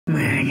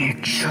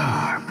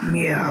Miniature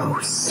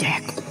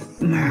music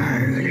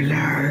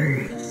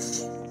melee.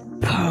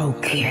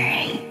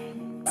 Pokey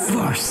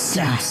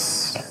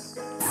versus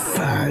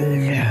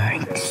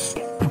Falinks.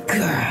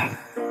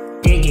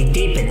 Digging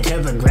deep into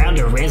the ground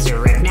to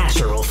resurrect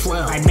natural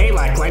flow. I may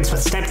lack legs, but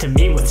step to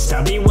me with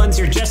stubby ones,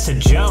 you're just a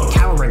joke.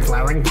 Towering,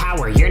 flowering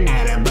power, you're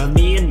not above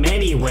me in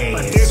many ways.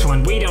 But this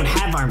one, we don't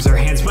have arms or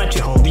hands, but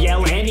you hold the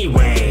L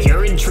anyway.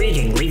 You're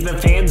intriguing, leave the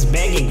fans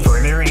begging for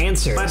their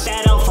answers. But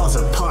that all falls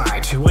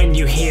apart when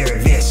you hear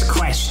this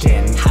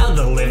question. How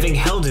the living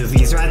hell do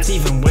these rats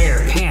even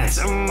wear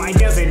pants? Why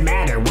does it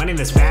matter? When in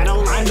this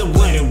battle, I'm the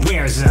one who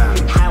wears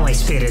them. How I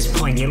spit is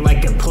poignant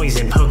like a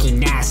poison Pokey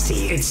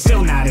nasty. It's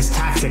still not as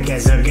toxic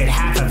as a good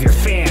half of your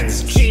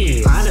fans.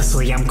 Jeez.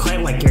 Honestly, I'm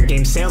quite like your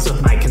game sales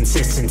with my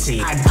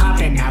consistency. I'm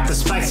popping out the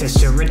spices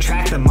to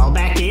retract them all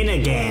back in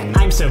again.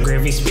 I'm so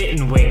groovy,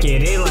 spitting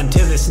wicked, ill unto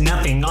this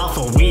nothing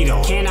awful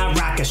weedle. Cannot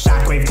rock a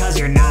shockwave cause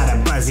you're not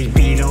a buzzy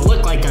beetle.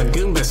 Look like a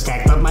Goomba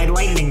stack, but my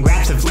lightning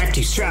raps have left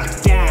you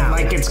struck down.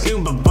 Like it's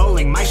Goomba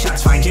bowling, my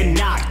shots find you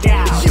knocked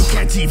out. You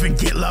can't even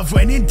get love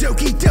when in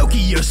Doki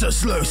Doki, you're so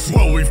slow.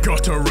 Well, we've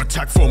got our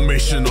attack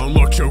formation on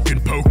lock, choke,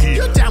 and Pokey.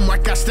 You're damn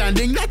like a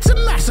standing, that's a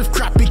massive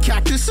crappy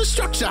cactus. The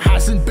structure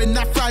hasn't been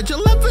that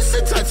fragile ever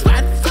since I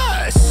spat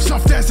first.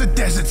 Soft as a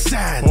desert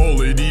sand.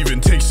 All it even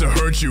takes to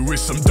hurt you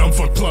is some dumb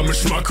fuck plumber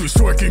schmuck who's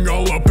twerking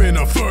all up in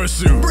a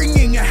fursuit.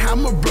 Bringing a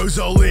hammer, bros,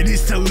 all it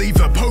is to leave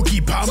a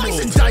Pokey pummel.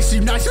 Slice and dice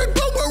you nice with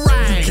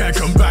boomerang. You can't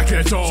come back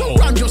at all.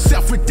 Surround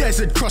yourself with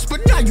desert crust,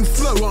 but now you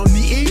flow on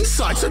the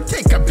inside. So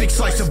take a big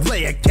slice of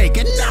layer cake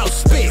and now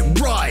spit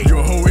right.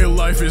 Your whole real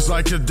life is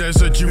like a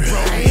desert you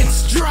roam.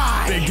 It's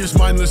dry. Biggest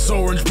mindless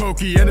orange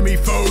Pokey, enemy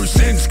foe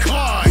since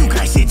Clyde. You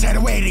guys sit at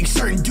awaiting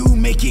certain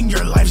doom, making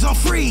your lives all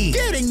free.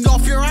 Getting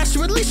off your ass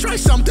to at least try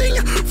something,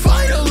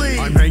 finally.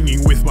 I'm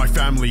hanging with my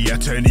family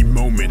at any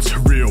moment,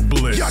 real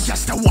bliss. You're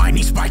just a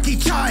whiny spiky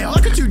child,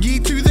 like a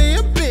 2G to the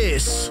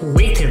abyss.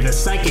 Weak to the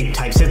psychic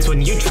type, since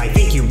when you try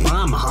think you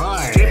bomb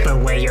hard. Strip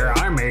away your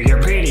armor,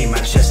 you're pretty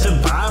much just a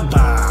bomb.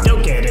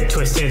 Don't get it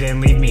twisted and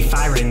leave me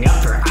firing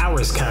up for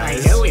hours, cuz I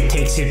know it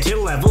takes you to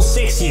level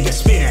 60 to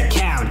spin a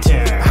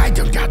counter. I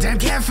don't goddamn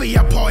care for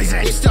your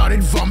poison. You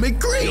started vomit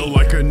green. You're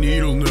like a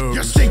needle nose.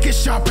 Your stink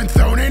is sharp and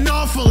thrown in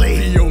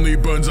awfully. The only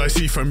burns I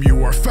see from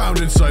you are found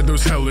inside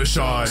those hellish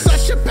eyes.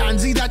 Such a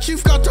pansy that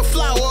you've got a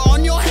flower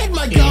on your head,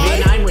 my guy.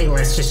 Even I'm way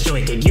less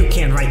disjointed. You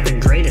can't write the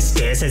greatest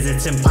diss, as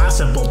it's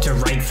impossible to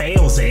write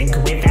fails ink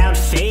without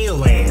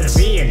failing.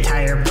 The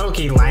entire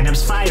Pokey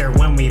lineup's fire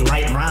when we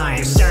light rhymes.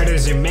 Your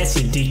starters are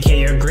messy,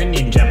 DK or Grin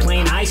Ninja,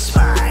 plain I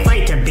spy.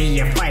 Fight to be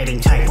a fighting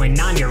type when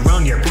on your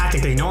own you're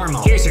practically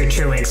normal. Here's your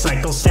true X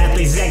cycle,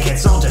 sadly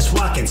Zegheads all just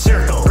walk in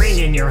circles. Bring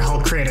in your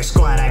whole critter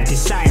squad, I've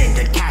decided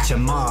to catch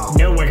them all.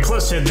 Nowhere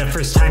close to the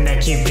first time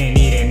that you've been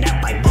eaten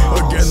up by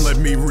balls. Again, let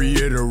me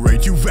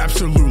reiterate, you've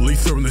absolutely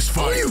thrown this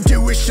fight. All you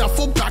do is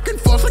shuffle back and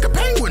forth like a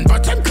penguin,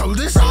 but I'm cold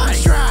as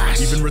ice.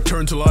 Trash. Even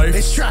return to life.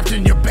 It's trapped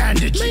in your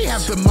bandage. May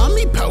have the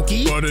mummy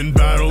Pokey, But in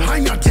battle,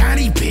 I'm your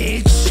daddy,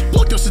 bitch.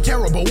 Block dust are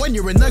terrible when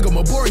you're in Lego,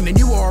 more boring than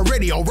you are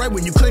already. Alright,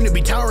 when you claim to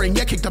be towering,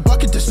 yeah, kick the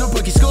bucket to Snow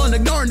Pokey's skull and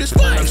ignoring the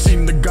spine. I've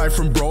seen the guy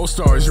from Brawl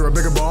Stars, you're a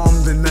bigger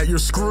bomb than that, you're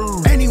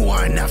screwed.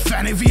 Anyone a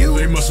fan of you?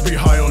 They must be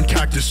high on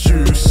cactus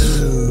juice.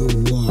 Who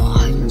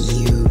won?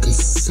 You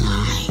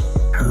decide.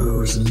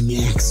 Who's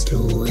next?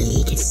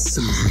 We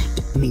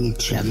decide.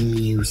 Miniature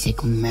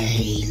music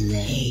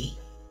melee.